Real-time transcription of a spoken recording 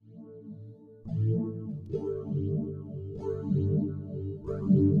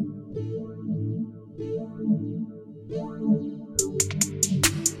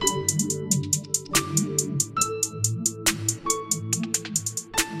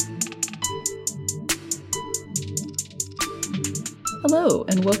Hello,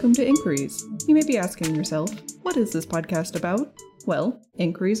 and welcome to InQueeries. You may be asking yourself, what is this podcast about? Well,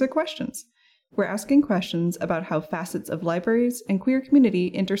 inquiries are questions. We're asking questions about how facets of libraries and queer community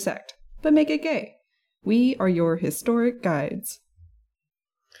intersect, but make it gay. We are your historic guides.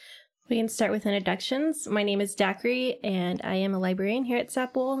 We can start with introductions. My name is Dacry, and I am a librarian here at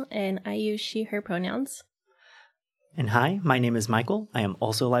SAPL, and I use she, her pronouns. And hi, my name is Michael. I am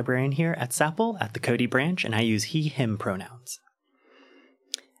also a librarian here at SAPL at the Cody branch, and I use he, him pronouns.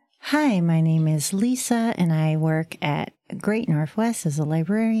 Hi, my name is Lisa, and I work at Great Northwest as a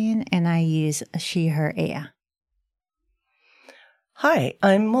librarian, and I use she, her, ea. Hi,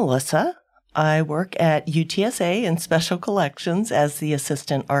 I'm Melissa. I work at UTSA in Special Collections as the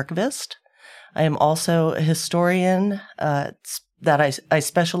assistant archivist. I am also a historian that I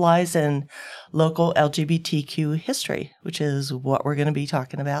specialize in local LGBTQ history, which is what we're going to be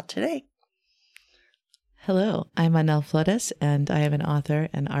talking about today. Hello, I'm Anel Flores, and I am an author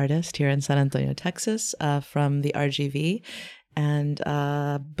and artist here in San Antonio, Texas, from the RGV, and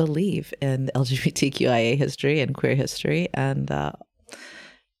believe in LGBTQIA history and queer history and all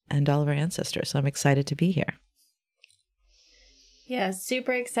of our ancestors. So I'm excited to be here. Yeah,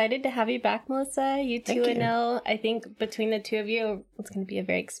 super excited to have you back, Melissa. You too, Anel. I think between the two of you, it's going to be a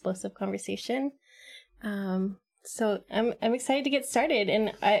very explosive conversation. So I'm excited to get started.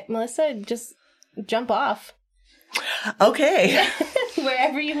 And Melissa, just jump off. Okay.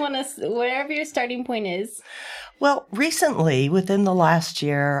 wherever your starting point is. Well, recently, within the last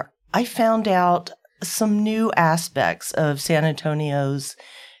year, I found out some new aspects of San Antonio's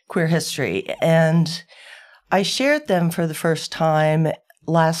queer history, and I shared them for the first time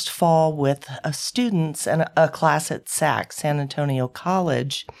last fall with students and a class at SAC, San Antonio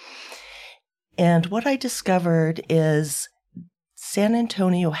College. And what I discovered is San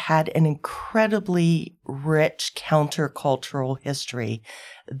Antonio had an incredibly rich countercultural history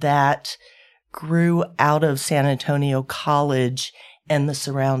that grew out of San Antonio College and the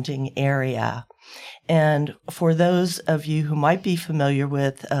surrounding area. And for those of you who might be familiar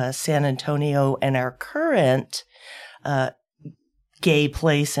with San Antonio and our current gay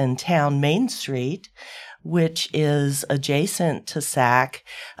place in town, Main Street, which is adjacent to SAC,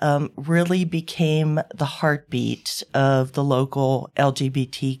 really became the heartbeat of the local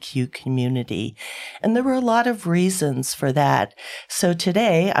LGBTQ community. And there were a lot of reasons for that. So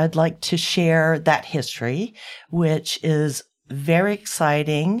today I'd like to share that history, which is very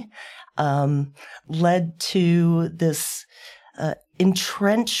exciting, led to this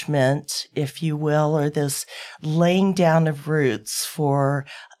entrenchment, if you will, or this laying down of roots for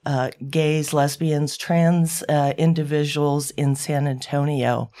gays, lesbians, trans individuals in San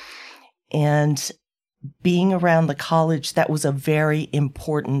Antonio. And being around the college, that was a very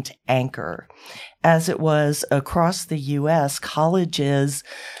important anchor. As it was across the U.S., colleges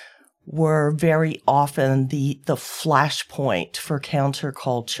were very often the flashpoint for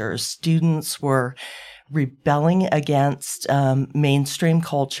counterculture. Students were rebelling against mainstream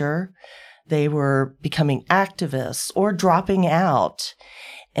culture. They were becoming activists or dropping out.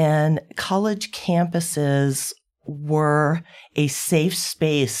 And college campuses were a safe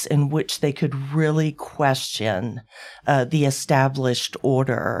space in which they could really question the established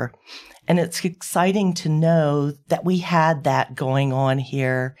order. And it's exciting to know that we had that going on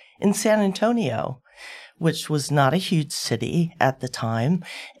here in San Antonio, which was not a huge city at the time.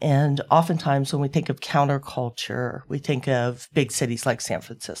 And oftentimes when we think of counterculture, we think of big cities like San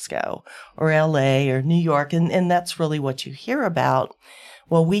Francisco or LA or New York, and that's really what you hear about.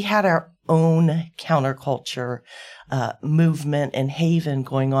 Well, we had our own counterculture movement and haven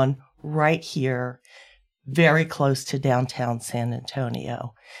going on right here, very close to downtown San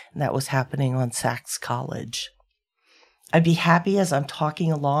Antonio. And that was happening on Sachs College. I'd be happy as I'm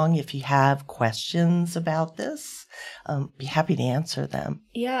talking along if you have questions about this. Be happy to answer them.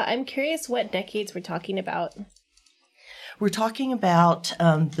 Yeah, I'm curious what decades we're talking about. We're talking about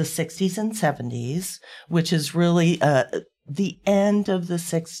the 60s and 70s, which is really the end of the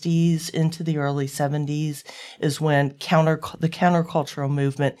 60s into the early 70s is when the countercultural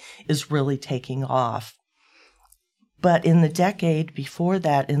movement is really taking off. But in the decade before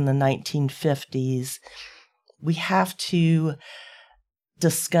that, in the 1950s, we have to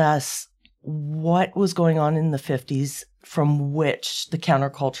discuss what was going on in the 50s from which the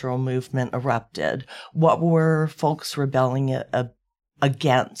countercultural movement erupted. What were folks rebelling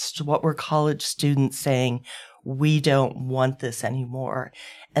against? What were college students saying, we don't want this anymore?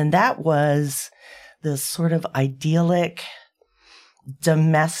 And that was this sort of idyllic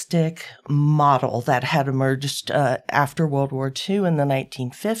domestic model that had emerged after World War II in the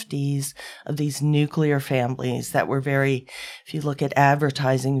 1950s of these nuclear families that were very, if you look at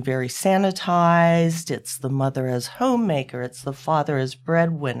advertising, very sanitized. It's the mother as homemaker. It's the father as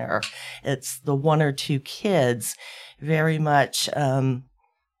breadwinner. It's the one or two kids, very much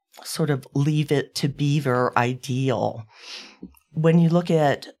sort of leave it to beaver ideal. When you look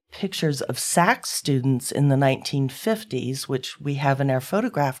at pictures of SAC students in the 1950s, which we have in our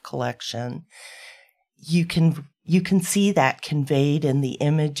photograph collection, you can see that conveyed in the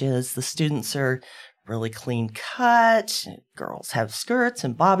images. The students are really clean cut. Girls have skirts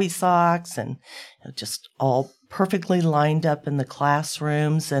and bobby socks and just all perfectly lined up in the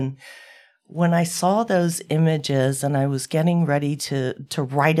classrooms. And when I saw those images and I was getting ready to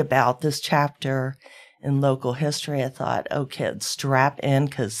write about this chapter in local history, I thought, oh, kids, strap in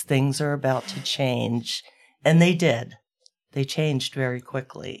because things are about to change. And they did. They changed very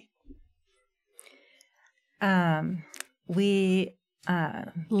quickly. We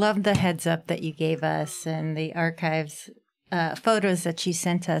love the heads up that you gave us and the archives photos that you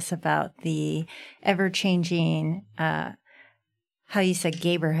sent us about the ever-changing, how you said,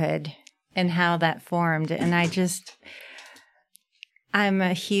 neighborhood and how that formed. And I'm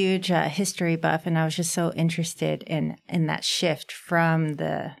a huge history buff, and I was just so interested in that shift from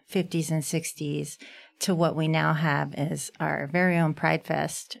the 50s and 60s to what we now have as our very own Pride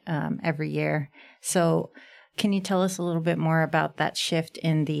Fest every year. So can you tell us a little bit more about that shift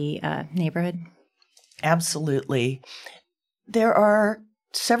in the neighborhood? Absolutely. There are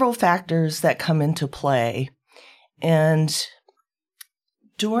several factors that come into play. And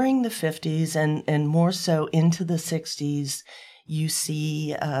during the 50s and more so into the 60s, you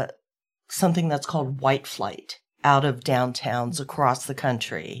see something that's called white flight out of downtowns across the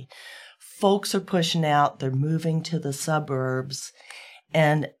country. Folks are pushing out, they're moving to the suburbs,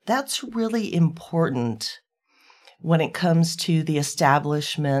 and that's really important when it comes to the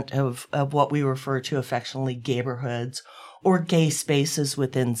establishment of what we refer to affectionately gayborhoods or gay spaces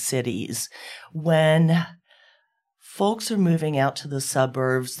within cities. When folks are moving out to the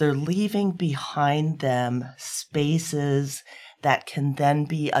suburbs, they're leaving behind them spaces that can then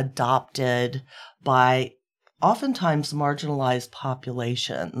be adopted by oftentimes marginalized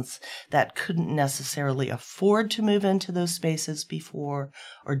populations that couldn't necessarily afford to move into those spaces before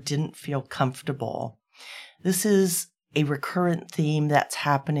or didn't feel comfortable. This is a recurrent theme that's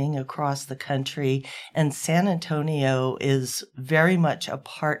happening across the country, and San Antonio is very much a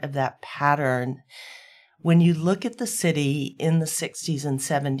part of that pattern. When you look at the city in the 60s and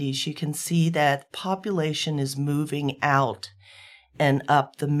 70s, you can see that population is moving out and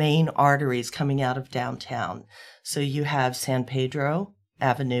up the main arteries coming out of downtown. So you have San Pedro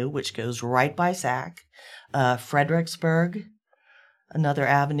Avenue, which goes right by SAC, Fredericksburg, another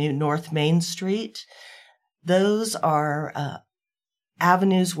avenue, North Main Street. Those are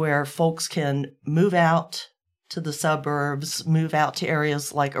avenues where folks can move out to the suburbs, move out to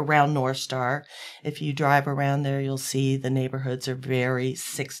areas like around North Star. If you drive around there, you'll see the neighborhoods are very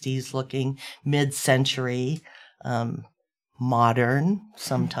 60s looking, mid-century, modern,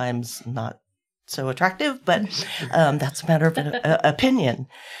 sometimes not so attractive, but that's a matter of opinion.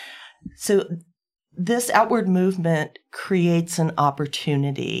 So this outward movement creates an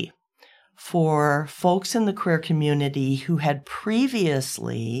opportunity for folks in the queer community who had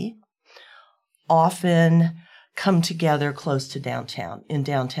previously often come together close to downtown, in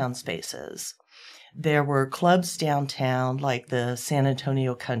downtown spaces. There were clubs downtown like the San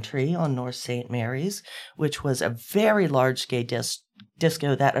Antonio Country on North St. Mary's, which was a very large gay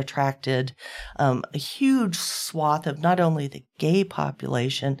disco that attracted a huge swath of not only the gay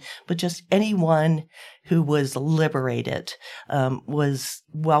population, but just anyone who was liberated was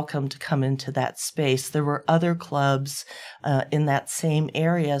welcome to come into that space. There were other clubs in that same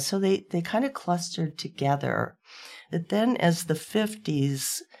area, so they kind of clustered together. But then as the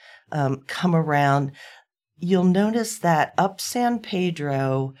 50s come around, you'll notice that up San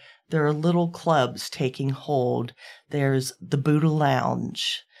Pedro, there are little clubs taking hold. There's the Buddha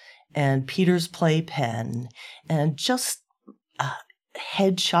Lounge and Peter's Playpen, and just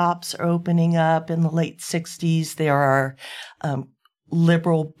head shops are opening up in the late 60s. There are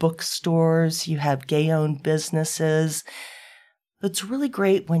liberal bookstores. You have gay-owned businesses. It's really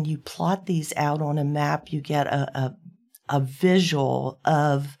great when you plot these out on a map. You get a visual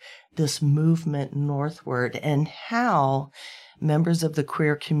of this movement northward and how members of the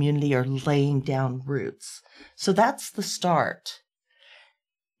queer community are laying down roots. So that's the start,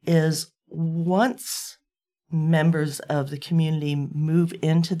 is once members of the community move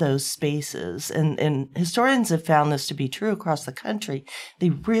into those spaces, and historians have found this to be true across the country, they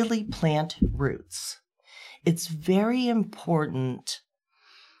really plant roots. It's very important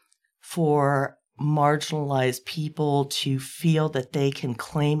for marginalized people to feel that they can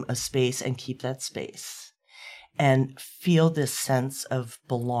claim a space and keep that space and feel this sense of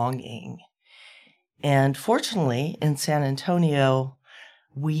belonging. And fortunately, in San Antonio,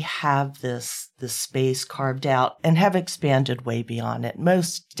 we have this space carved out and have expanded way beyond it,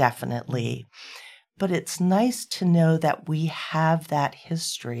 most definitely. But it's nice to know that we have that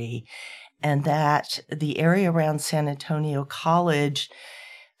history and that the area around San Antonio College,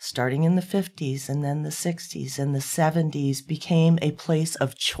 starting in the 50s and then the 60s and the 70s, became a place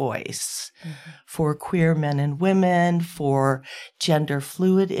of choice for queer men and women, for gender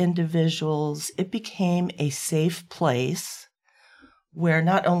fluid individuals. It became a safe place where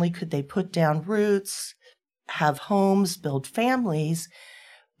not only could they put down roots, have homes, build families,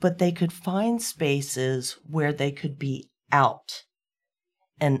 but they could find spaces where they could be out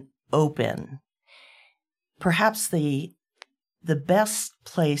and open. Perhaps the best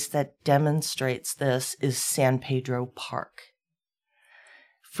place that demonstrates this is San Pedro Park.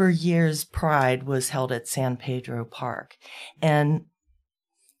 For years, Pride was held at San Pedro Park. And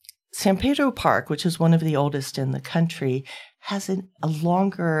San Pedro Park, which is one of the oldest in the country, has a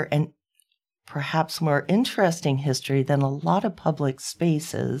longer and perhaps more interesting history than a lot of public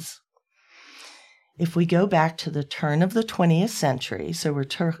spaces. If we go back to the turn of the 20th century, so we're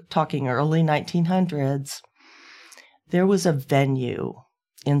talking early 1900s, there was a venue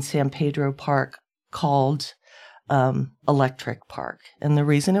in San Pedro Park called Electric Park. And the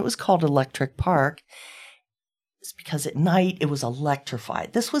reason it was called Electric Park is because at night it was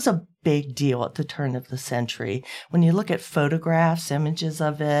electrified. This was a big deal at the turn of the century. When you look at photographs, images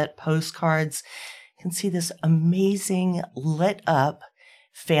of it, postcards, you can see this amazing lit up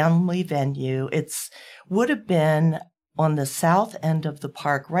family venue. It's would have been on the south end of the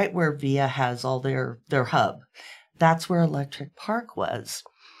park, right where VIA has all their hub. That's where Electric Park was.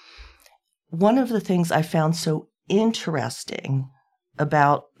 One of the things I found so interesting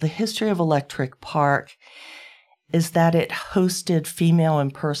about the history of Electric Park is that it hosted female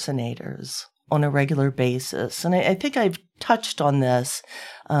impersonators on a regular basis. And I think I've touched on this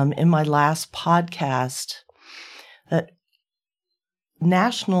in my last podcast, that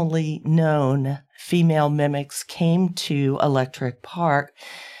nationally known female mimics came to Electric Park.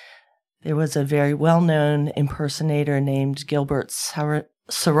 There was a very well-known impersonator named Gilbert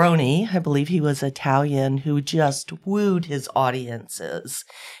Saroni, I believe he was Italian, who just wooed his audiences.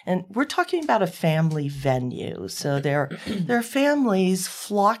 And we're talking about a family venue. So there are families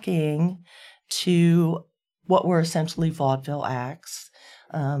flocking to what were essentially vaudeville acts.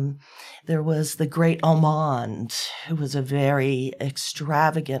 There was the great Almond, who was a very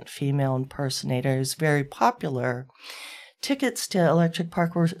extravagant female impersonator, who's very popular. Tickets to Electric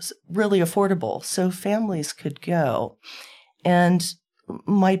Park were really affordable, so families could go. And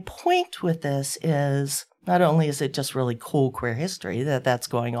my point with this is not only is it just really cool queer history that's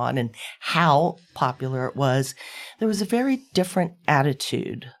going on and how popular it was, there was a very different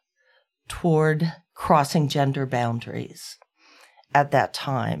attitude toward crossing gender boundaries at that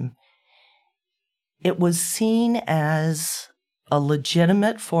time. It was seen as a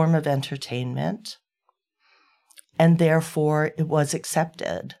legitimate form of entertainment, and therefore it was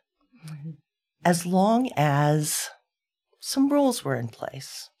accepted as long as some rules were in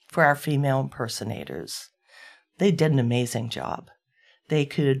place for our female impersonators. They did an amazing job. They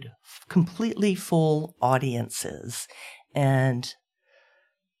could completely fool audiences, and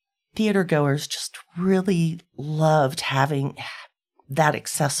theater goers just really loved having that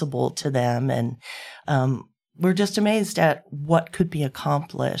accessible to them. And we're just amazed at what could be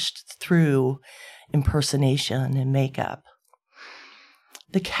accomplished through impersonation and makeup.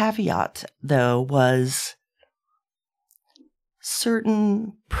 The caveat, though, was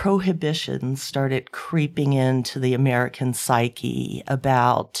certain prohibitions started creeping into the American psyche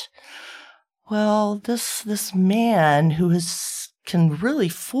about, well, this man who can really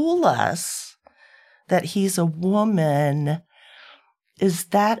fool us that he's a woman, is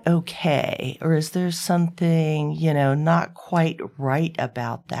that okay? Or is there something, not quite right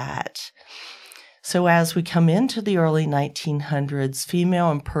about that? So as we come into the early 1900s,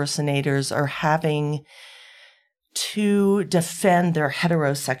 female impersonators are having to defend their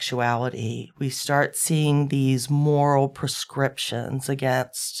heterosexuality. We start seeing these moral prescriptions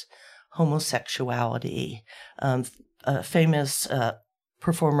against homosexuality. A famous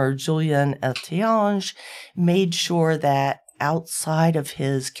performer, Julien Etienne, made sure that outside of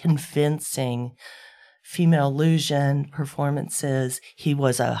his convincing female illusion performances. He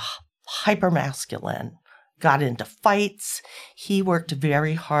was a hypermasculine, got into fights. He worked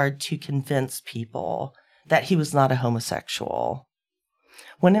very hard to convince people that he was not a homosexual,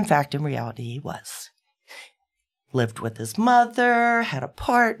 when in fact, in reality, he was. Lived with his mother, had a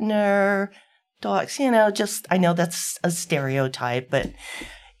partner, dogs, just, I know that's a stereotype, but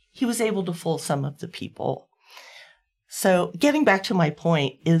he was able to fool some of the people. So getting back to my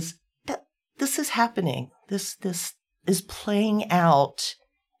point is that this is happening. This is playing out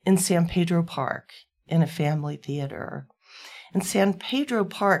in San Pedro Park in a family theater. And San Pedro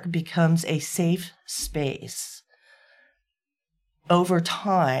Park becomes a safe space over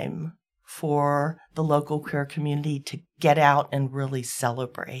time for the local queer community to get out and really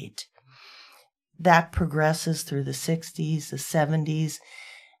celebrate. That progresses through the 60s, the 70s.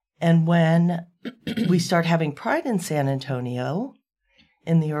 And when we start having Pride in San Antonio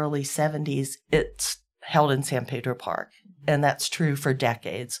in the early 70s, it's held in San Pedro Park. And that's true for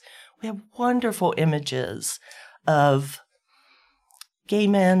decades. We have wonderful images of gay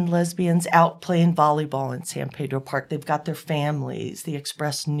men, lesbians out playing volleyball in San Pedro Park. They've got their families. The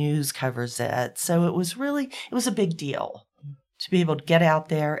Express News covers it. So it was a big deal to be able to get out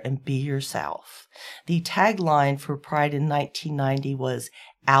there and be yourself. The tagline for Pride in 1990 was,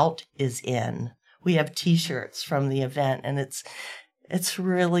 "Out is in." We have T-shirts from the event, and it's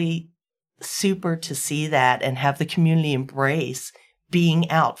really super to see that and have the community embrace being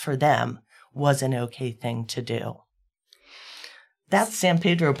out for them was an okay thing to do. That's San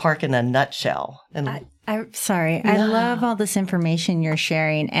Pedro Park in a nutshell. And I love all this information you're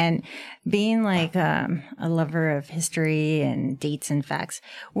sharing, and being like a lover of history and dates and facts.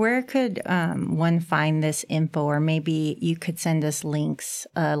 Where could one find this info, or maybe you could send us links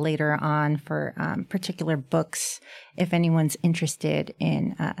later on for particular books if anyone's interested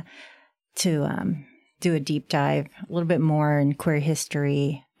in to do a deep dive a little bit more in queer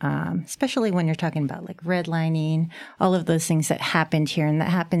history. Especially when you're talking about like redlining, all of those things that happened here and that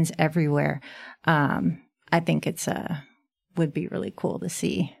happens everywhere. I think it's would be really cool to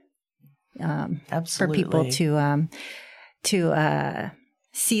see. Absolutely. For people to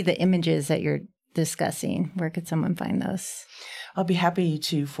see the images that you're discussing. Where could someone find those? I'll be happy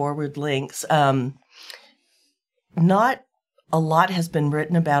to forward links. Not a lot has been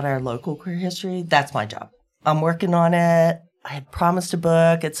written about our local queer history. That's my job. I'm working on it. I had promised a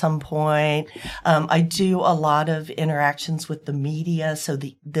book at some point. I do a lot of interactions with the media, so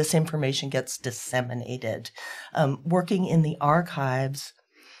this information gets disseminated. Working in the archives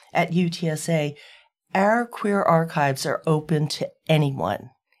at UTSA, our queer archives are open to anyone.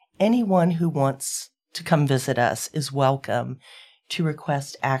 Anyone who wants to come visit us is welcome to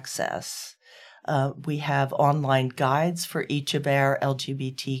request access. We have online guides for each of our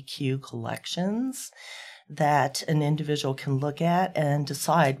LGBTQ collections that an individual can look at and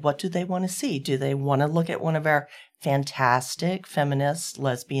decide what do they want to see. Do they want to look at one of our fantastic feminist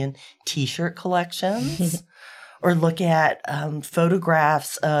lesbian T-shirt collections or look at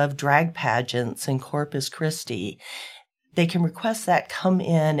photographs of drag pageants in Corpus Christi? They can request that, come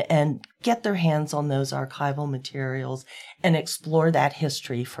in and get their hands on those archival materials and explore that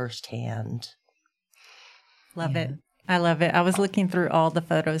history firsthand. Love it. I love it. I was looking through all the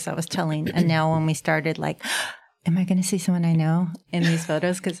photos. I was telling Anel when we started, like, am I going to see someone I know in these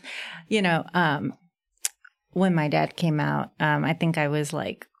photos? Because, when my dad came out, I think I was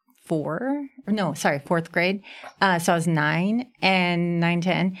like fourth grade. So I was 9,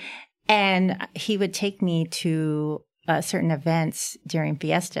 10. And he would take me to certain events during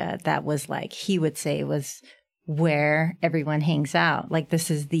Fiesta that was like, he would say was where everyone hangs out. Like,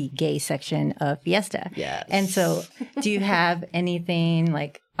 this is the gay section of Fiesta. Yes. And so do you have anything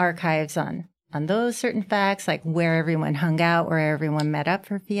like archives on those certain facts, like where everyone hung out, where everyone met up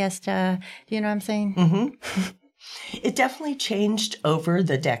for Fiesta? Do you know what I'm saying? Mm-hmm. It definitely changed over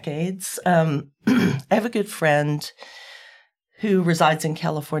the decades. I have a good friend who resides in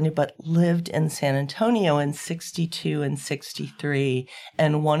California but lived in San Antonio in 62 and 63.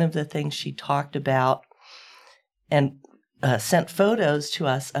 And one of the things she talked about and sent photos to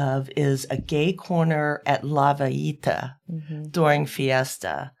us of is a gay corner at La Vallita during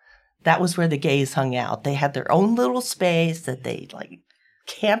Fiesta. That was where the gays hung out. They had their own little space that they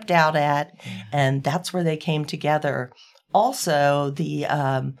camped out at, and that's where they came together. Also, the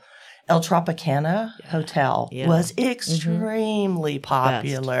El Tropicana Hotel was extremely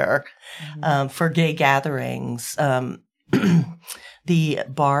popular for gay gatherings. The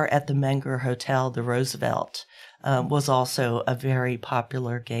bar at the Menger Hotel, the Roosevelt, was also a very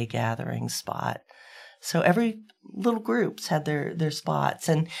popular gay gathering spot. So every little groups had their spots.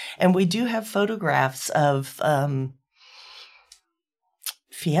 And we do have photographs of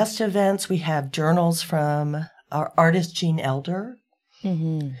fiesta events. We have journals from our artist, Jean Elder,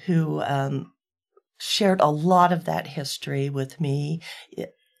 who shared a lot of that history with me.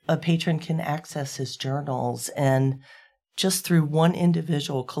 A patron can access his journals, and just through one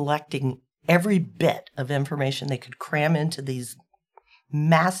individual collecting every bit of information they could cram into these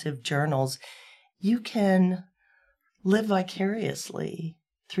massive journals, you can live vicariously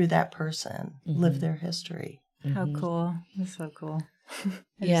through that person, live their history. How cool. That's so cool.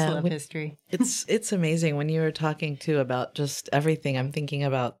 I Yeah, just love history. It's amazing when you were talking too about just everything. I'm thinking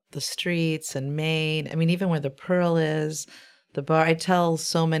about the streets and Maine. I mean, even where the Pearl is, the bar. I tell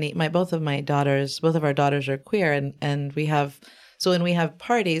so many. Both of our daughters are queer, and we have. So when we have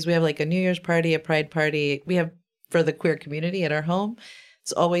parties, we have like a New Year's party, a Pride party. We have for the queer community at our home.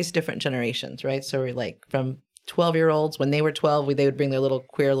 It's always different generations, right? So we're like from 12-year-olds when they were 12, they would bring their little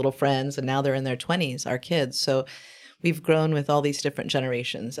queer little friends, and now they're in their 20s, our kids. So we've grown with all these different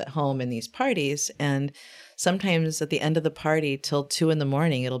generations at home in these parties. And sometimes at the end of the party till 2 a.m,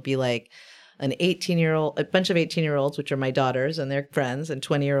 it'll be like a bunch of 18-year-olds, which are my daughters and their friends, and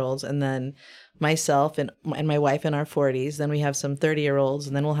 20-year-olds. And then myself and my wife in our 40s. Then we have some 30-year-olds,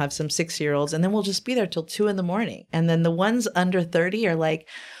 and then we'll have some 60-year-olds. And then we'll just be there till 2 a.m. And then the ones under 30 are like,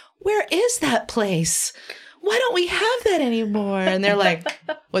 where is that place? Why don't we have that anymore? And they're like,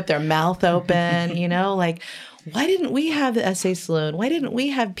 with their mouth open, like, why didn't we have the SA Saloon? Why didn't we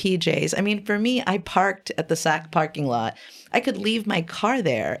have PJs? I mean, for me, I parked at the SAC parking lot. I could leave my car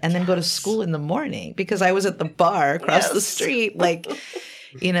there and then go to school in the morning because I was at the bar across the street. Like,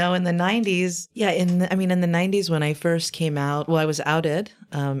 in the 90s. Yeah, in the 90s when I first came out, I was outed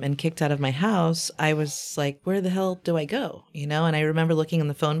and kicked out of my house. I was like, where the hell do I go? And I remember looking in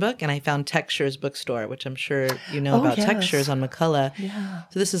the phone book and I found Texture's bookstore, which I'm sure about Texture's on McCullough. Yeah.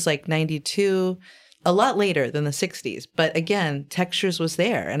 So this is like 92. A lot later than the 60s. But again, Textures was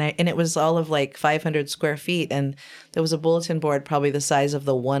there. And it was all of like 500 square feet. And there was a bulletin board probably the size of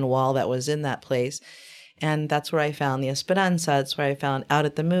the one wall that was in that place. And that's where I found the Esperanza. It's where I found Out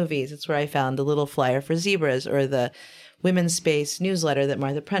at the Movies. It's where I found the little flyer for Zebras or the Women's Space newsletter that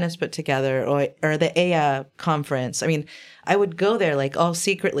Martha Prentice put together or the EA conference. I mean, I would go there like all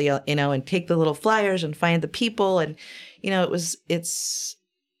secretly, and take the little flyers and find the people. And,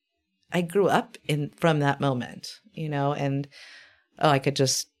 I grew up from that moment, and I could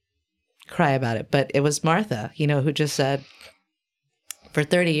just cry about it. But it was Martha, who just said, for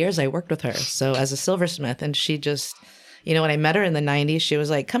 30 years, I worked with her. So as a silversmith, and she just, when I met her in the 90s, she was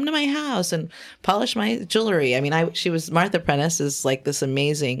like, come to my house and polish my jewelry. I mean, Martha Prentice is like this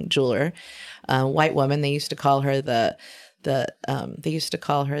amazing jeweler, white woman. They used to call her the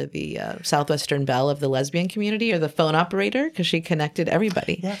Southwestern Belle of the lesbian community, or the phone operator, because she connected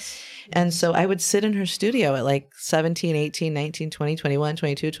everybody. Yes. And so I would sit in her studio at like 17, 18, 19, 20, 21,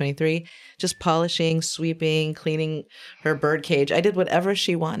 22, 23, just polishing, sweeping, cleaning her bird cage. I did whatever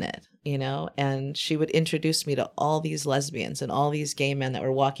she wanted, and she would introduce me to all these lesbians and all these gay men that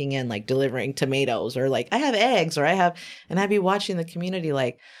were walking in, like delivering tomatoes or like, I have eggs and I'd be watching the community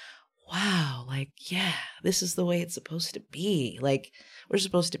like, wow, like, yeah, this is the way it's supposed to be. Like, we're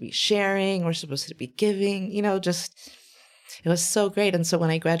supposed to be sharing, we're supposed to be giving, it was so great. And so when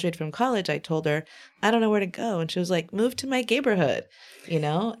I graduated from college, I told her, I don't know where to go. And she was like, move to my neighborhood, and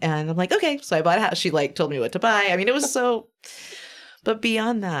I'm like, okay. So I bought a house. She like told me what to buy. I mean, it was so, but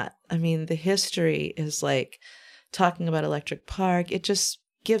beyond that, I mean, the history is like talking about Electric Park. It just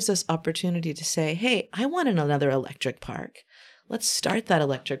gives us opportunity to say, hey, I want another Electric Park. Let's start that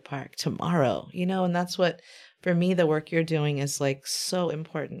Electric Park tomorrow, and that's what, for me, the work you're doing is like so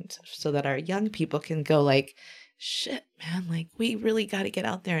important so that our young people can go like, shit, man, like we really got to get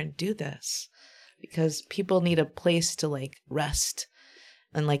out there and do this because people need a place to like rest.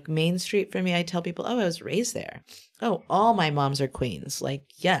 And like Main Street for me, I tell people, I was raised there. Oh, all my moms are queens. Like,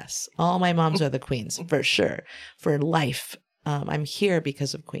 yes, all my moms are the queens for sure, for life. I'm here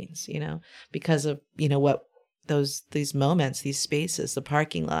because of queens, because of, what these moments, these spaces, the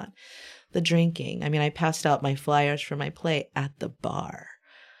parking lot, the drinking. I mean, I passed out my flyers for my play at the bar.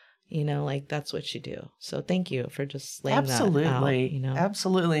 Like that's what you do. So thank you for just laying that out.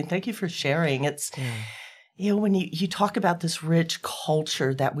 Absolutely. And thank you for sharing. It's, when you talk about this rich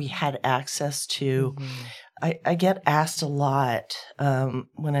culture that we had access to, I get asked a lot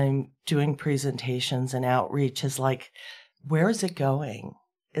when I'm doing presentations and outreach is like, where is it going?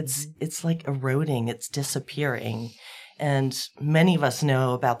 It's like eroding, it's disappearing. And many of us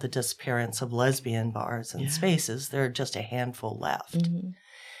know about the disappearance of lesbian bars and spaces. There are just a handful left.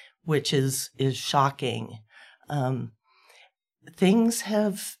 Which is shocking. Things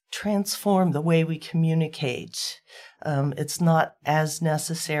have transformed the way we communicate. It's not as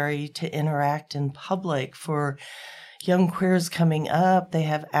necessary to interact in public. For young queers coming up, they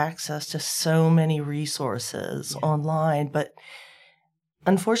have access to so many resources online, but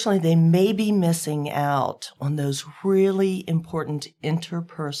unfortunately, they may be missing out on those really important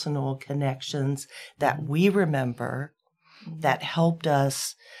interpersonal connections that we remember that helped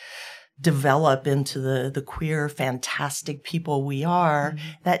us develop into the queer, fantastic people we are,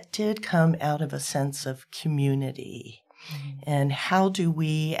 that did come out of a sense of community. And how do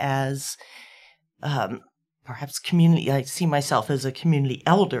we as perhaps community, I see myself as a community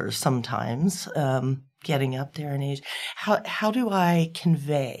elder sometimes, getting up there in age, how do I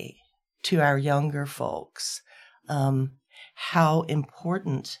convey to our younger folks how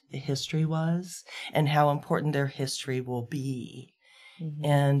important the history was and how important their history will be?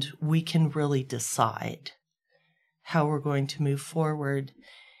 And we can really decide how we're going to move forward.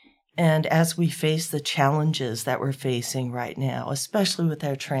 And as we face the challenges that we're facing right now, especially with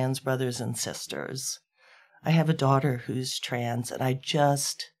our trans brothers and sisters, I have a daughter who's trans, and I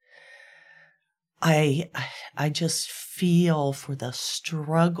just feel for the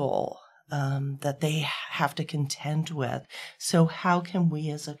struggle that they have to contend with. So how can we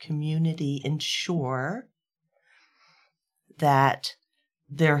as a community ensure that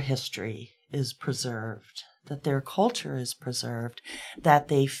their history is preserved, that their culture is preserved, that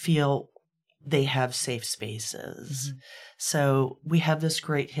they feel they have safe spaces? So we have this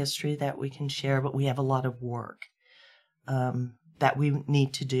great history that we can share, but we have a lot of work that we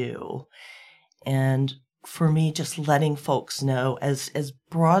need to do. And for me, just letting folks know as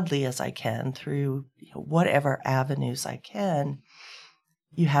broadly as I can through whatever avenues I can,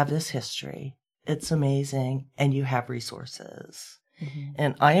 you have this history. It's amazing, and you have resources.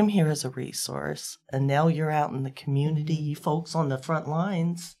 And I am here as a resource. And now you're out in the community, you folks on the front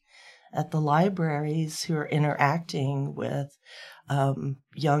lines at the libraries who are interacting with young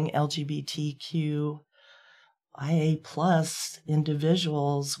LGBTQIA+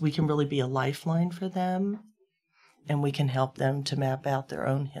 individuals. We can really be a lifeline for them, and we can help them to map out their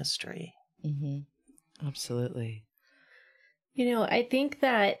own history. Absolutely. I think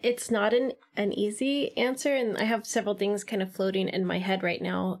that it's not an easy answer, and I have several things kind of floating in my head right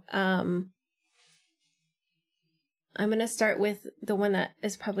now. I'm going to start with the one that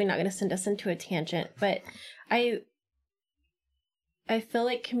is probably not going to send us into a tangent, but I feel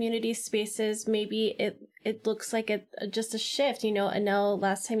like community spaces, maybe it looks like just a shift. Anel,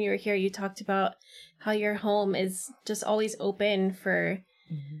 last time you were here, you talked about how your home is just always open for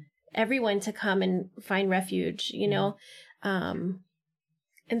everyone to come and find refuge, and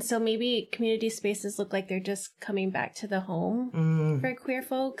so maybe community spaces look like they're just coming back to the home for queer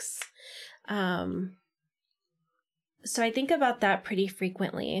folks. So I think about that pretty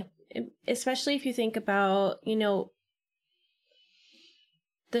frequently, especially if you think about, the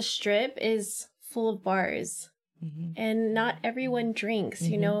Strip is full of bars and not everyone drinks,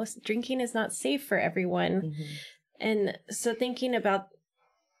 drinking is not safe for everyone. And so thinking about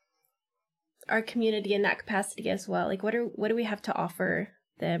our community in that capacity as well, like what do we have to offer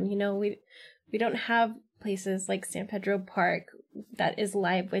them? We don't have places like San Pedro Park that is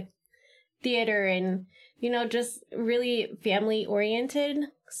live with theater and, just really family oriented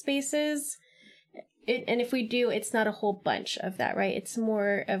spaces. And if we do, it's not a whole bunch of that, right? It's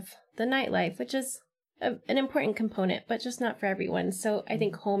more of the nightlife, which is an important component, but just not for everyone. So I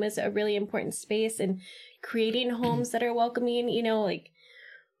think home is a really important space, and creating homes that are welcoming,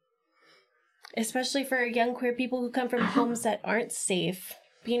 especially for young queer people who come from homes that aren't safe,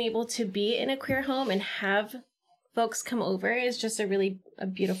 being able to be in a queer home and have folks come over is just a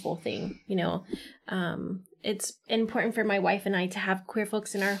beautiful thing. It's important for my wife and I to have queer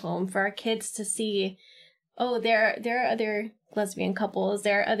folks in our home, for our kids to see, oh, there are other lesbian couples,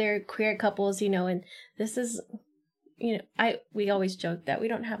 there are other queer couples, and this is, we always joke that we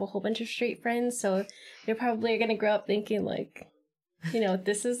don't have a whole bunch of straight friends, so they're probably going to grow up thinking like,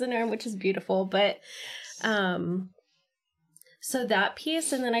 this is the norm, which is beautiful. But so that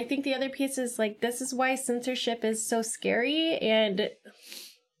piece, and then I think the other piece is like, this is why censorship is so scary, and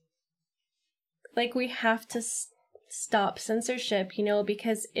like we have to stop censorship,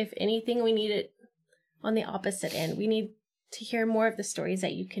 because if anything, we need it on the opposite end. We need to hear more of the stories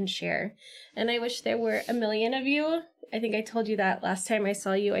that you can share. And I wish there were 1 million of you. I think I told you that last time I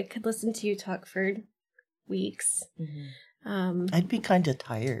saw you. I could listen to you talk for weeks. I'd be kind of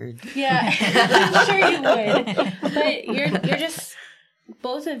tired. Yeah, I'm sure you would. But you're just,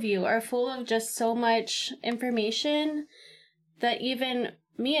 both of you are full of just so much information that even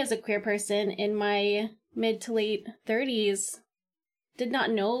me as a queer person in my mid to late 30s did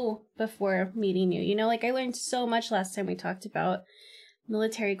not know before meeting you. You know, like I learned so much last time we talked about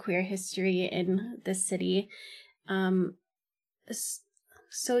military queer history in this city.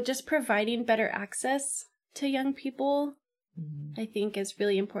 So just providing better access to young people, I think is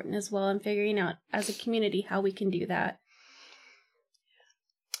really important as well, and figuring out as a community how we can do that.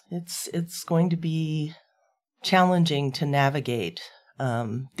 It's going to be challenging to navigate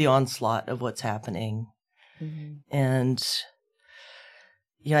the onslaught of what's happening. And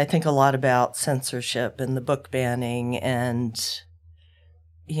yeah, I think a lot about censorship and the book banning, and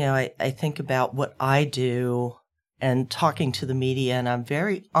I think about what I do and talking to the media, and I'm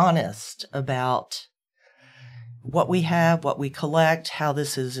very honest about what we have, what we collect, how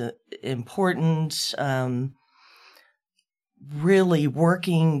this is important, really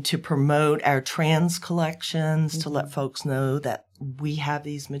working to promote our trans collections, to let folks know that we have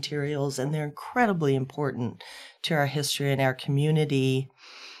these materials and they're incredibly important to our history and our community.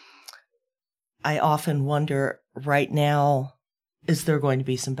 I often wonder right now, is there going to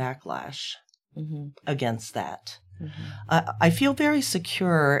be some backlash against that? I feel very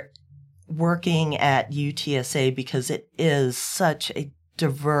secure working at UTSA because it is such a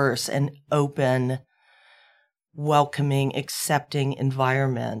diverse and open, welcoming, accepting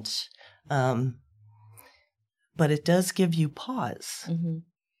environment. But it does give you pause.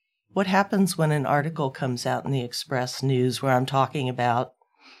 What happens when an article comes out in the Express News where I'm talking about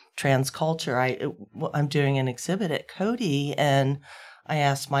trans culture? I'm doing an exhibit at Cody, and I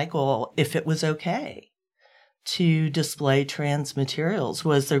asked Michael if it was okay to display trans materials.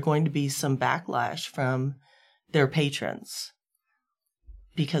 Was there going to be some backlash from their patrons?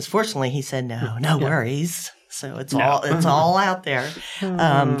 Because fortunately he said no worries. So it's all out there,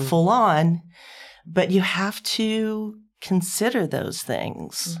 full on. But you have to consider those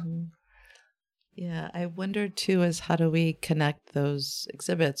things. Yeah, I wonder too is how do we connect those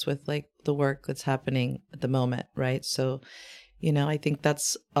exhibits with like the work that's happening at the moment, right? So, I think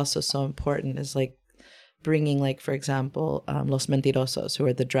that's also so important is like bringing, like, for example, Los Mentirosos, who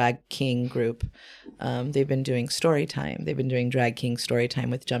are the drag king group. They've been doing story time. They've been doing drag king story time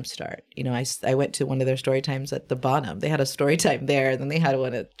with Jumpstart. I went to one of their story times at the Bonham. They had a story time there, and then they had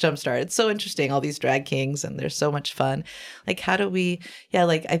one at Jumpstart. It's so interesting, all these drag kings, and they're so much fun. Like, how do we,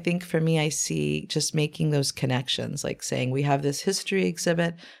 I think for me, I see just making those connections, like saying we have this history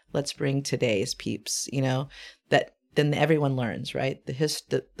exhibit, let's bring today's peeps, that then everyone learns, right?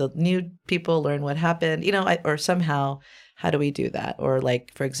 The new people learn what happened, or somehow, how do we do that? Or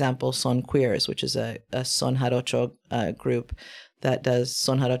like, for example, Son Queers, which is a Son Jarocho group that does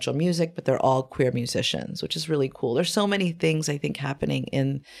Son Jarocho music, but they're all queer musicians, which is really cool. There's so many things I think happening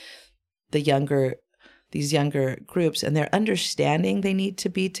in these younger groups, and they're understanding they need to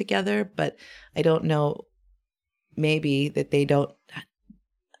be together, but I don't know, maybe that they know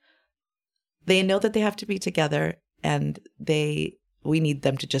that they have to be together. And we need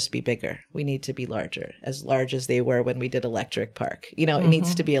them to just be bigger. We need to be larger, as large as they were when we did Electric Park. It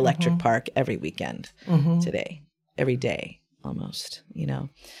needs to be Electric Park every weekend today, every day almost,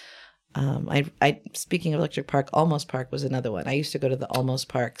 I speaking of Electric Park, Almost Park was another one. I used to go to the Almost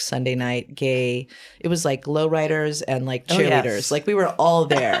Park Sunday night gay. It was like lowriders and like cheerleaders. Oh, yes. Like we were all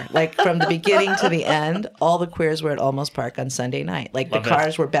there, like from the beginning to the end. All the queers were at Almost Park on Sunday night. Like the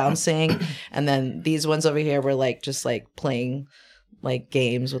cars were bouncing, and then these ones over here were like just like playing like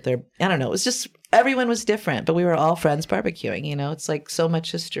games with their. I don't know. It was just everyone was different, but we were all friends barbecuing. It's like so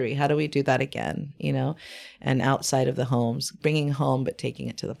much history. How do we do that again? And outside of the homes, bringing home, but taking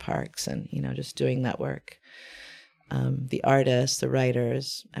it to the parks, and just doing that work. The artists, the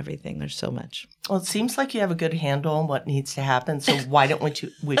writers, everything. There's so much. Well, it seems like you have a good handle on what needs to happen. So why don't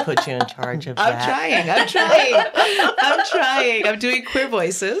we put you in charge of that? I'm trying. I'm doing Queer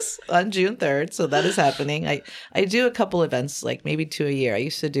Voices on June 3rd. So that is happening. I do a couple events, like maybe 2 a year. I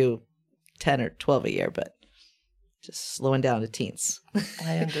used to do 10 or 12 a year, but just slowing down to teens.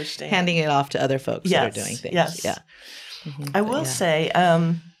 I understand. Handing it off to other folks that are doing things. Yes. Yeah. I will say,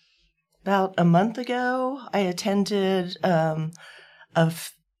 about a month ago, I attended a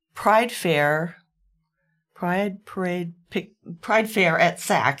Pride Fair at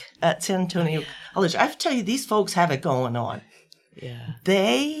SAC at San Antonio College. I have to tell you, these folks have it going on. Yeah.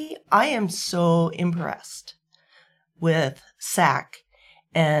 I am so impressed with SAC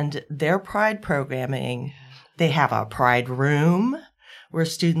and their Pride programming. They have a Pride room where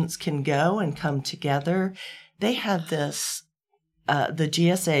students can go and come together. They have this, the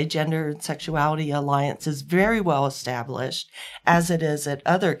GSA, Gender and Sexuality Alliance, is very well established, as it is at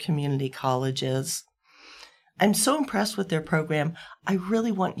other community colleges. I'm so impressed with their program. I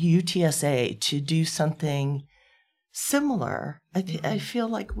really want UTSA to do something similar. I feel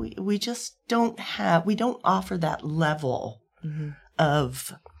like we just don't offer that level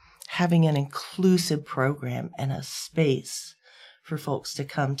of having an inclusive program and a space for folks to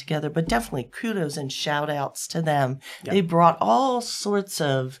come together. But definitely kudos and shout outs to them. Yep. They brought all sorts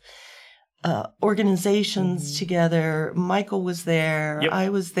of organizations together. Michael was there. Yep. I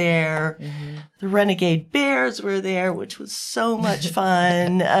was there. The Renegade Bears were there, which was so much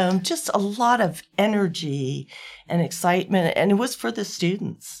fun. Just a lot of energy and excitement. And it was for the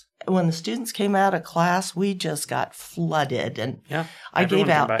students. When the students came out of class, we just got flooded. And I gave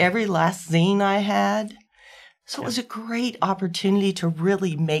out every last zine I had. So it was a great opportunity to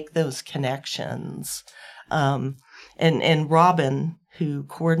really make those connections. And Robin, who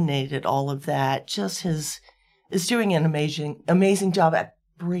coordinated all of that, just is doing an amazing job at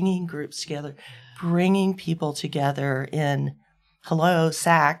bringing groups together, bringing people together in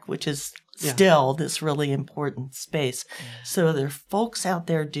SAC, which is still this really important space. So there are folks out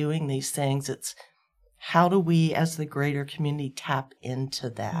there doing these things. It's how do we, as the greater community, tap into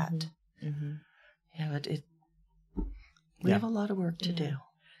that? We have a lot of work to do.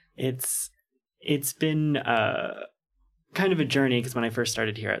 It's been kind of a journey, because when I first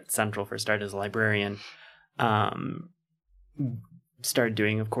started here at Central, first started as a librarian, started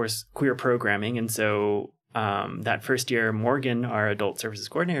doing, of course, queer programming. And so that first year, Morgan, our adult services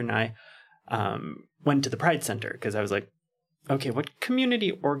coordinator, and I went to the Pride Center, because I was like, okay, what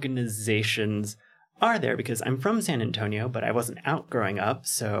community organizations are there? Because I'm from San Antonio, but I wasn't out growing up.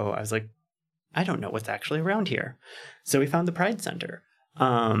 So I was like, I don't know what's actually around here. So we found the Pride Center.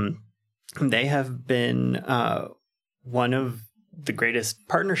 They have been one of the greatest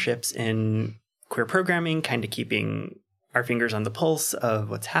partnerships in queer programming, kind of keeping our fingers on the pulse of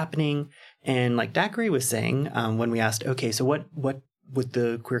what's happening. And like Daiquiri was saying, when we asked, okay, so what would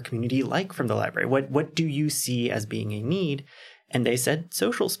the queer community like from the library? What do you see as being a need? And they said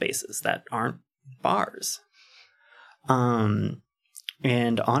social spaces that aren't bars. And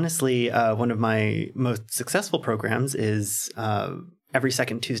honestly, one of my most successful programs is every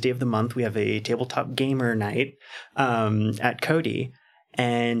second Tuesday of the month, we have a tabletop gamer night at Cody.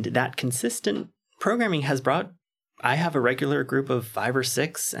 And that consistent programming has brought, I have a regular group of 5 or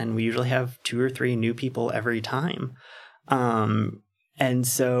 6, and we usually have 2 or 3 new people every time. And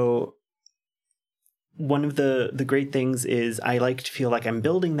so one of the great things is I like to feel like I'm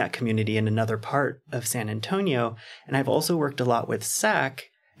building that community in another part of San Antonio. And I've also worked a lot with SAC.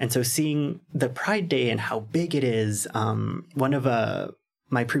 And so seeing the Pride Day and how big it is, one of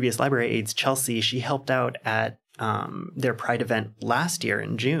my previous library aides, Chelsea, she helped out at their Pride event last year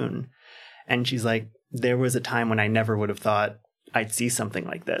in June. And she's like, there was a time when I never would have thought I'd see something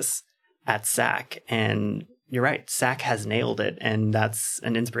like this at SAC. And you're right, SAC has nailed it. And that's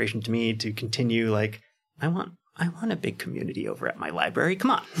an inspiration to me to continue, like, I want a big community over at my library.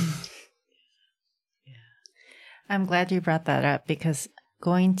 Come on. I'm glad you brought that up, because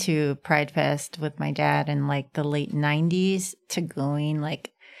going to Pride Fest with my dad in like the late 90s to going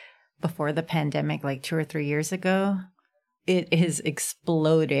like before the pandemic, like 2 or 3 years ago, it has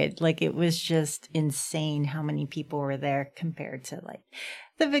exploded. Like, it was just insane how many people were there compared to like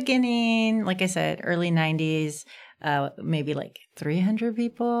the beginning, like I said, early 90s, maybe like 300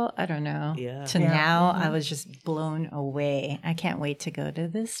 people. I don't know. Yeah. Now, I was just blown away. I can't wait to go to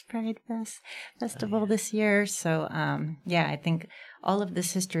this Pride Festival this year. So, I think all of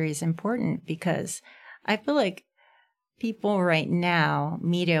this history is important, because I feel like people right now,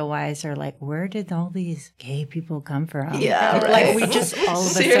 media-wise, are like, where did all these gay people come from? Yeah, right. Like, we just all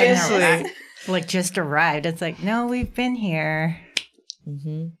of a sudden like just arrived. It's like, no, we've been here.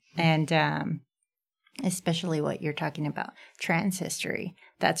 And especially what you're talking about, trans history,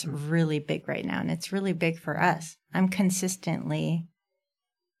 that's really big right now, and it's really big for us. I'm consistently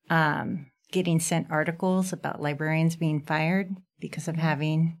getting sent articles about librarians being fired because of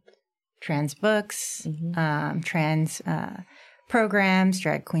having trans books, trans programs,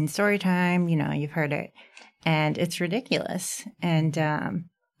 drag queen story time, you've heard it. And it's ridiculous. And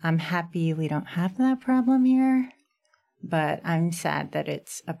I'm happy we don't have that problem here, but I'm sad that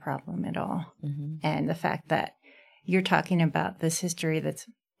it's a problem at all. And the fact that you're talking about this history that's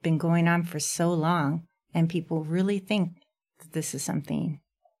been going on for so long, and people really think that this is something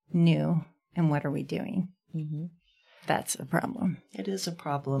new, and what are we doing? That's a problem. It is a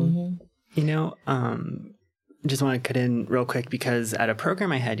problem. Just want to cut in real quick, because at a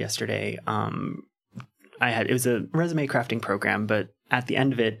program I had yesterday, it was a resume crafting program, but at the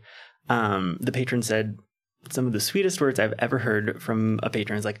end of it, the patron said, some of the sweetest words I've ever heard from a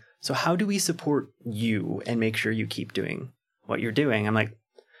patron is like, so how do we support you and make sure you keep doing what you're doing? I'm like,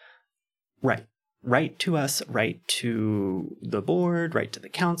 write to us, write to the board, write to the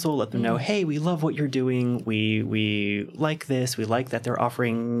council, let them know, hey, we love what you're doing. We like this. We like that they're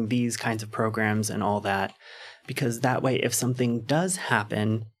offering these kinds of programs and all that. Because that way, if something does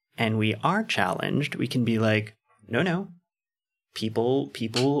happen and we are challenged, we can be like, no,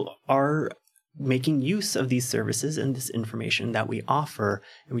 people are making use of these services and this information that we offer,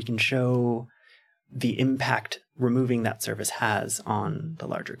 and we can show the impact removing that service has on the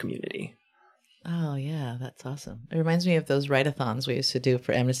larger community. Oh, yeah, that's awesome. It reminds me of those write-a-thons we used to do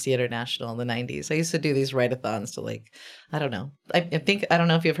for Amnesty International in the 90s. I used to do these write-a-thons to like, I don't know. I don't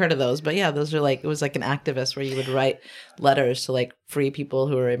know if you've heard of those, but yeah, those are like, it was like an activist where you would write letters to like free people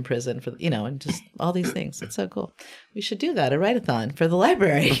who are in prison for, and just all these things. It's so cool. We should do that, a write-a-thon for the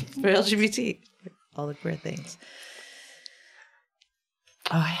library, for LGBT, for all the queer things.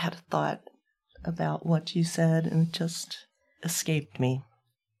 Oh, I had a thought about what you said and it just escaped me.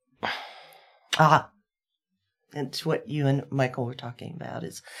 And what you and Michael were talking about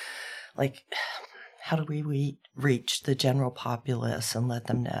is like, how do we reach the general populace and let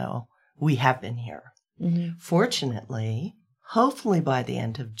them know we have been here? Mm-hmm. Fortunately, hopefully by the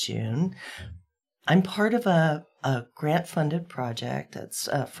end of June, I'm part of a grant-funded project that's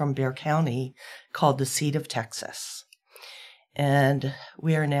from Bexar County called The Seed of Texas. And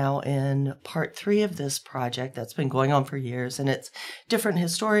we are now in part 3 of this project that's been going on for years. And it's different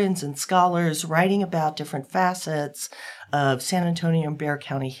historians and scholars writing about different facets of San Antonio and Bexar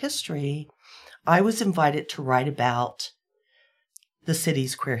County history. I was invited to write about the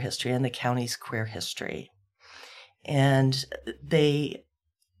city's queer history and the county's queer history. And they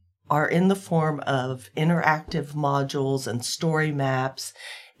are in the form of interactive modules and story maps.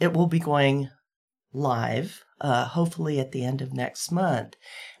 It will be going live, hopefully at the end of next month.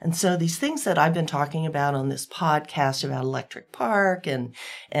 And so these things that I've been talking about on this podcast about Electric Park and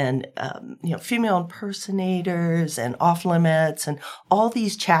female impersonators and off limits and all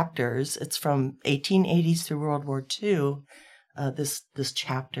these chapters, it's from 1880s through World War II, this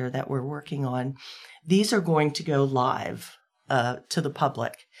chapter that we're working on, these are going to go live to the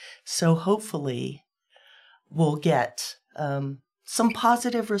public. So hopefully we'll get some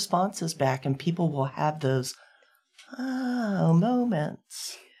positive responses back, and people will have those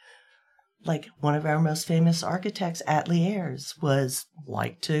moments. Like one of our most famous architects, Atlee Ayers, was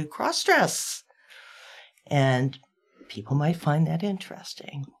like to cross-dress. And people might find that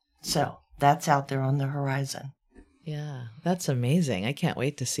interesting. So that's out there on the horizon. Yeah, that's amazing. I can't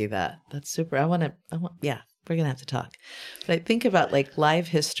wait to see that. That's super. We're going to have to talk. But I think about like live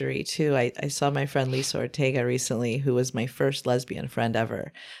history too. I saw my friend Lisa Ortega recently, who was my first lesbian friend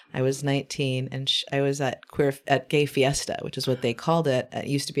ever. I was 19 and I was at Gay Fiesta, which is what they called it. It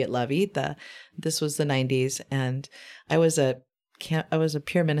used to be at La Vita. This was the 90s. And I was a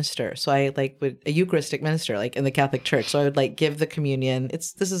pure minister. So I a Eucharistic minister, like in the Catholic Church. So I would like give the communion.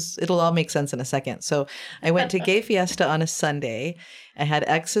 It'll all make sense in a second. So I went to Gay Fiesta on a Sunday. I had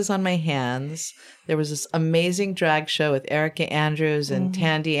X's on my hands. There was this amazing drag show with Erica Andrews and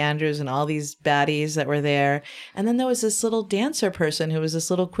Tandy Andrews and all these baddies that were there. And then there was this little dancer person who was this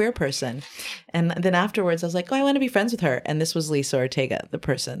little queer person. And then afterwards I was like, I want to be friends with her. And this was Lisa Ortega, the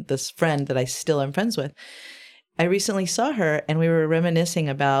person, this friend that I still am friends with. I recently saw her and we were reminiscing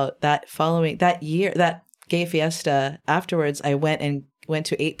about that year, that Gay Fiesta. Afterwards, I went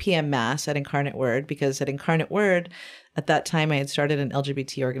to 8 p.m. Mass at Incarnate Word, because at Incarnate Word, at that time I had started an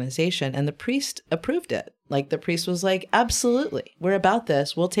LGBT organization and the priest approved it. Like the priest was like, absolutely, we're about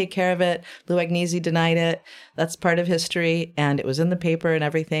this. We'll take care of it. Lou Agnesi denied it. That's part of history. And it was in the paper and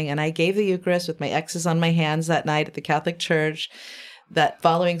everything. And I gave the Eucharist with my X's on my hands that night at the Catholic Church. That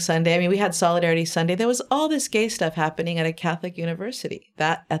following Sunday, we had Solidarity Sunday. There was all this gay stuff happening at a Catholic university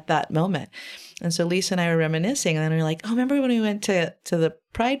at that moment. And so Lisa and I were reminiscing, and then we were like, remember when we went to the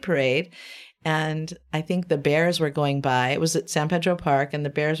Pride Parade, and I think the Bears were going by. It was at San Pedro Park, and the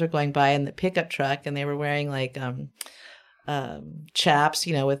Bears were going by in the pickup truck, and they were wearing like chaps,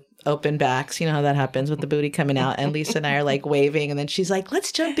 with open backs. You know how that happens with the booty coming out. And Lisa and I are like waving, and then she's like,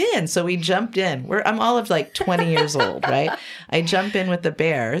 let's jump in. So we jumped in. I'm all of like 20 years old, right? I jump in with the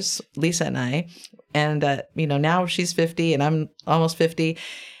Bears, Lisa and I, and now she's 50 and I'm almost 50.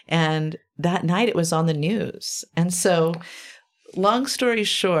 And that night it was on the news. And so long story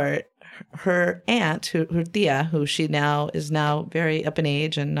short, her aunt, her tia, who she is now very up in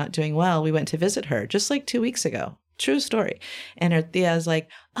age and not doing well, we went to visit her just like 2 weeks ago. true story. And her tia's like,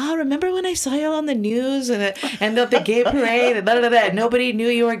 oh, remember when I saw you on the news and the gay parade and that nobody knew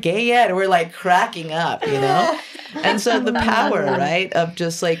you were gay yet? And we're like cracking up, you know? And so the power, right, of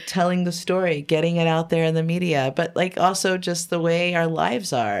just like telling the story, getting it out there in the media, but like also just the way our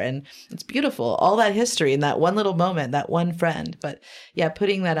lives are. And it's beautiful. All that history in that one little moment, that one friend. But yeah,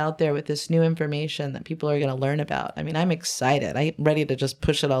 putting that out there with this new information that people are going to learn about. I mean, I'm excited. I'm ready to just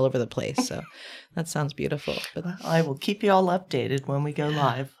push it all over the place. So that sounds beautiful. But Well, I will keep you all updated when we go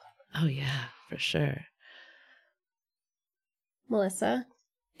live. oh, yeah, for sure. Melissa,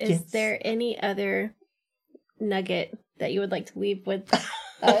 is Yes. there any other nugget that you would like to leave with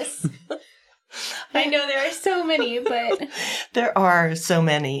us? I know there are so many, but There are so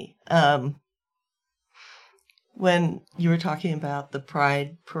many. When you were talking about the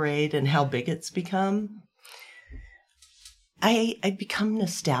Pride Parade and how big it's become, I become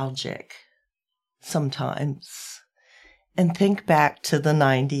nostalgic sometimes and think back to the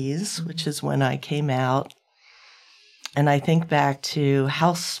 90s, which is when I came out. And I think back to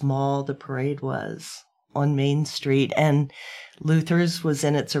how small the parade was on Main Street, and Luther's was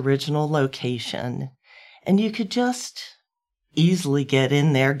in its original location. And you could just easily get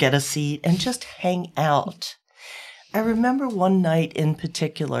in there, get a seat, and just hang out. I remember one night in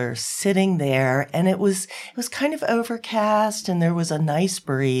particular sitting there, and it was kind of overcast, and there was a nice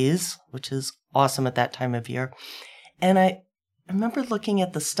breeze, which is awesome at that time of year. And I remember looking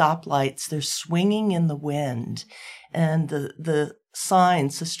at the stoplights, they're swinging in the wind, and the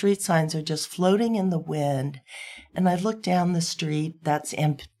signs, the street signs are just floating in the wind. And I looked down the street that's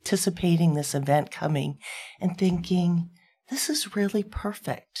anticipating this event coming and thinking, this is really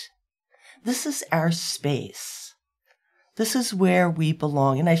perfect. This is our space. This is where we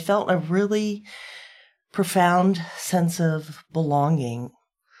belong. And I felt a really profound sense of belonging.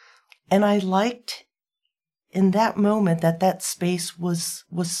 And I liked in that moment that space was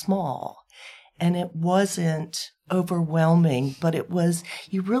small, and it wasn't overwhelming, but it was,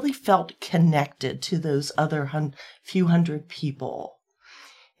 you really felt connected to those other few hundred people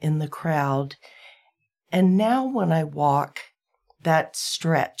in the crowd. And now when I walk that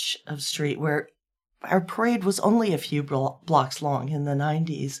stretch of street where our parade was only a few blocks long in the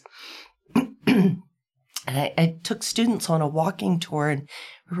 90s, and I took students on a walking tour, and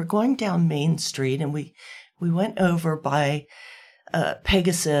we were going down Main Street, and we went over by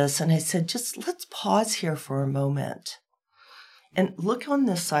Pegasus, and I said, let's pause here for a moment and look on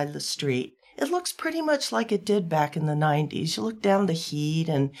this side of the street. It looks pretty much like it did back in the 90s. You look down the Heat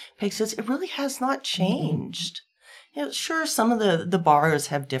and Pegasus, it really has not changed. You know, sure, some of the bars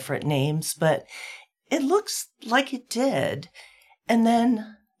have different names, but it looks like it did. And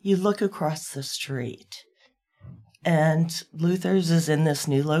then you look across the street, and Luther's is in this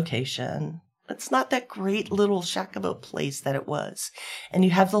new location. It's not that great little shack of a place that it was. And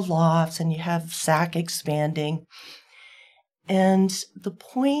you have the lofts, and you have SAC expanding. And the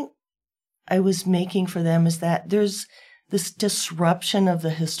point I was making for them is that there's this disruption of the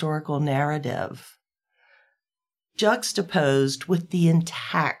historical narrative juxtaposed with the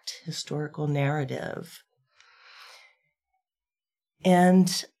intact historical narrative.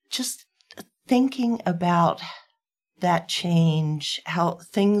 And just thinking about that change, how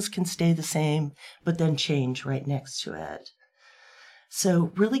things can stay the same, but then change right next to it.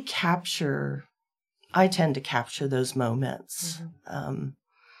 So really I tend to capture those moments,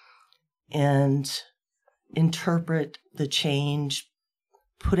 and interpret the change,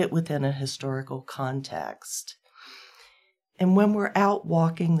 put it within a historical context. And when we're out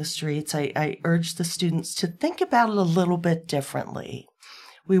walking the streets, I urge the students to think about it a little bit differently.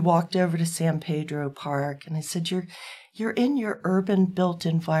 We walked over to San Pedro Park, and I said, you're in your urban built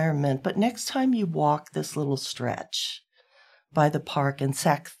environment, but next time you walk this little stretch by the park in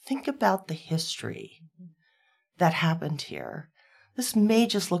Sac, think about the history that happened here. This may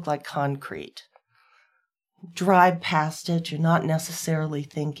just look like concrete. Drive past it, you're not necessarily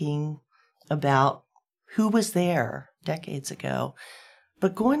thinking about who was there decades ago.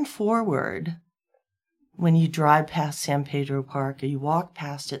 But going forward, when you drive past San Pedro Park or you walk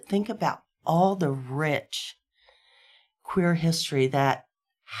past it, think about all the rich queer history that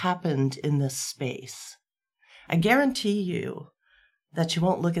happened in this space. I guarantee you that you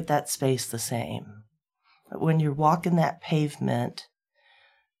won't look at that space the same. But when you're walking that pavement,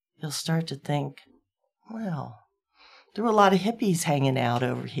 you'll start to think, well, there were a lot of hippies hanging out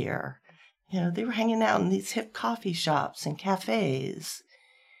over here. You know, they were hanging out in these hip coffee shops and cafes.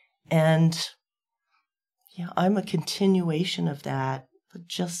 And yeah, I'm a continuation of that, but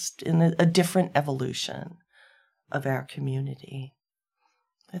just in a different evolution of our community.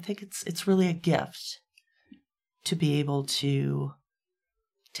 I think it's really a gift to be able to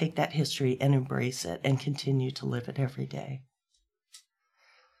take that history and embrace it and continue to live it every day.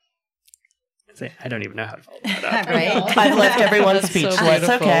 I don't even know how to follow that up. Right? I've left everyone speechless.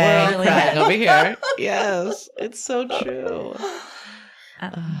 So okay. We're all crying over here. Yes, it's so true.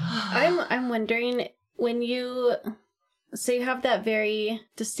 I'm wondering, when you have that very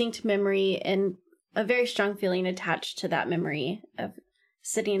distinct memory and a very strong feeling attached to that memory of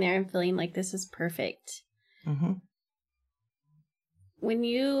sitting there and feeling like this is perfect. Mm-hmm. When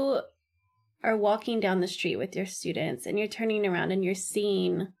you are walking down the street with your students and you're turning around and you're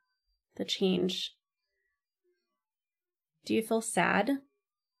seeing the change, do you feel sad?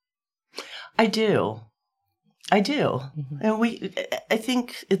 I do. Mm-hmm. And I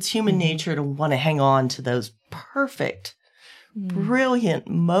think it's human nature to want to hang on to those perfect, brilliant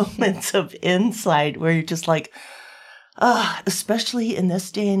moments of insight where you're just like, especially in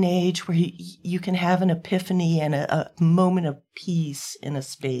this day and age where you can have an epiphany and a moment of peace in a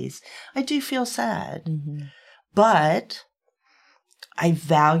space. I do feel sad, but I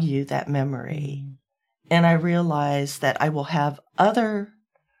value that memory. And I realize that I will have other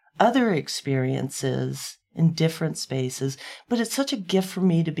experiences in different spaces, but it's such a gift for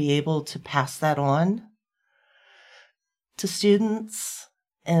me to be able to pass that on to students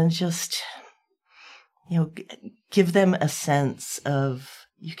and just, give them a sense of,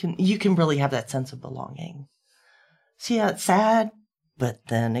 you can really have that sense of belonging. So yeah, it's sad, but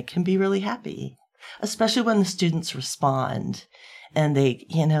then it can be really happy, especially when the students respond and they're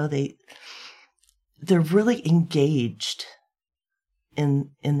really engaged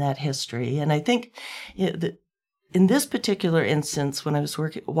in that history. And I think in this particular instance, when I was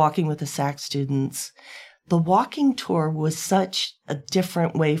walking with the SAC students, the walking tour was such a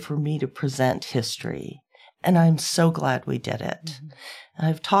different way for me to present history. And I'm so glad we did it.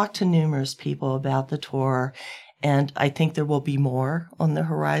 I've talked to numerous people about the tour, and I think there will be more on the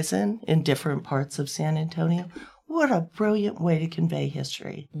horizon in different parts of San Antonio. What a brilliant way to convey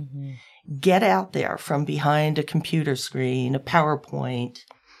history. Get out there from behind a computer screen, a PowerPoint,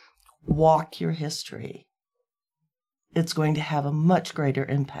 walk your history. It's going to have a much greater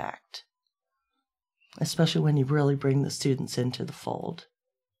impact, especially when you really bring the students into the fold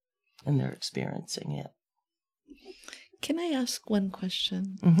and they're experiencing it. Can I ask one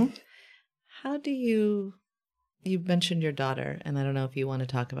question? Mm-hmm. How do you mentioned your daughter, and I don't know if you want to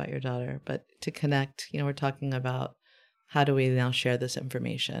talk about your daughter, but to connect, we're talking about how do we now share this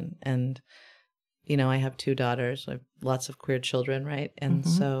information? And, I have 2 daughters, I have lots of queer children, right? And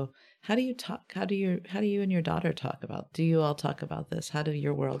so how do you and your daughter talk about, do you all talk about this? How do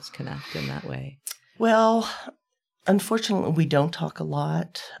your worlds connect in that way? Well, unfortunately, we don't talk a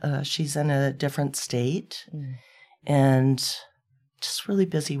lot. She's in a different state and just really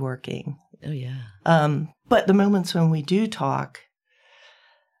busy working. Oh, yeah. But the moments when we do talk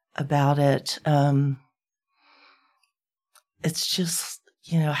about it, it's just,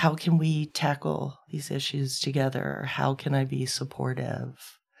 how can we tackle these issues together? How can I be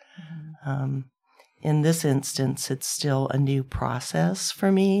supportive? In this instance, it's still a new process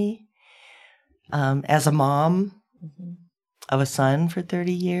for me. As a mom of a son for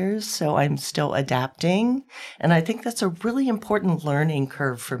 30 years, so I'm still adapting. And I think that's a really important learning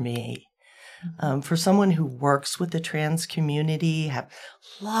curve for me. For someone who works with the trans community, have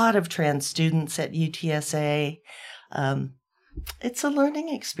a lot of trans students at UTSA, it's a learning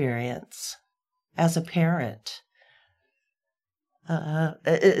experience as a parent.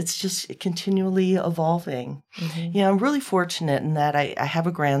 It's just continually evolving. I'm really fortunate in that I have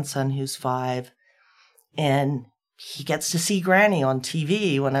a grandson who's 5, and he gets to see Granny on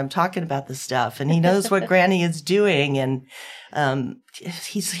TV when I'm talking about this stuff, and he knows what Granny is doing, and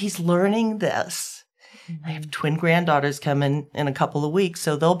he's learning this. I have twin granddaughters coming in a couple of weeks,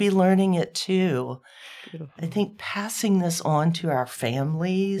 so they'll be learning it too. Beautiful. I think passing this on to our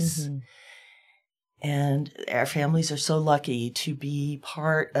families, and our families are so lucky to be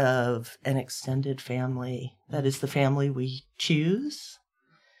part of an extended family that is the family we choose.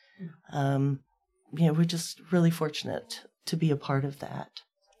 We're just really fortunate to be a part of that.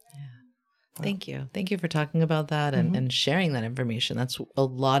 Yeah. Thank you. Thank you for talking about that and sharing that information. That's a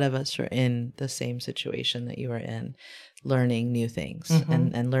lot of us are in the same situation that you are in, learning new things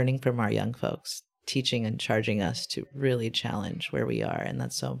and learning from our young folks, teaching and charging us to really challenge where we are. And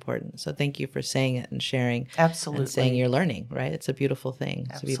that's so important. So thank you for saying it and sharing. Absolutely. And saying you're learning, right? It's a beautiful thing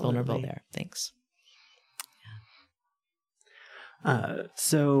to be vulnerable there. Thanks.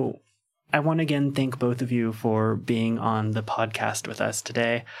 So I want to again thank both of you for being on the podcast with us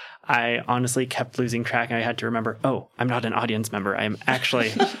today. I honestly kept losing track. I had to remember, I'm not an audience member. I am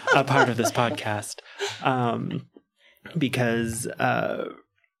actually a part of this podcast. because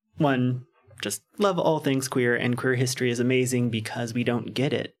one, just love all things queer, and queer history is amazing because we don't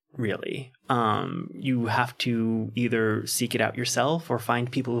get it, really. You have to either seek it out yourself or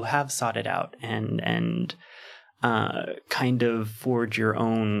find people who have sought it out and kind of forge your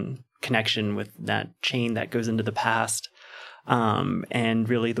own connection with that chain that goes into the past. And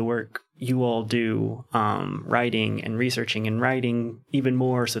really the work you all do, writing and researching and writing even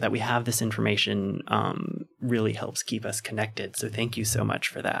more so that we have this information, really helps keep us connected. So thank you so much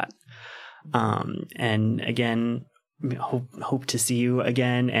for that. And again, hope to see you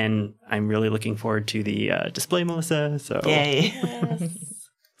again. And I'm really looking forward to the display, Melissa. So Yay. Yes.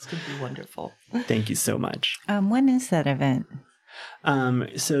 It's going to be wonderful. Thank you so much. When is that event?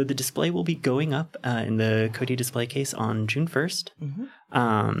 So the display will be going up in the Coty display case on June 1st.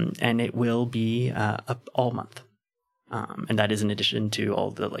 And it will be up all month. And that is in addition to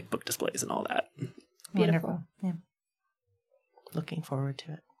all the like book displays and all that. Beautiful. Wonderful. Yeah. Looking forward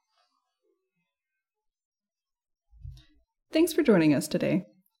to it. Thanks for joining us today.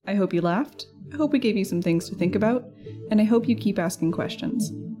 I hope you laughed, I hope we gave you some things to think about, and I hope you keep asking questions.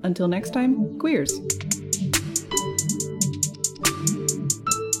 Until next time, queers!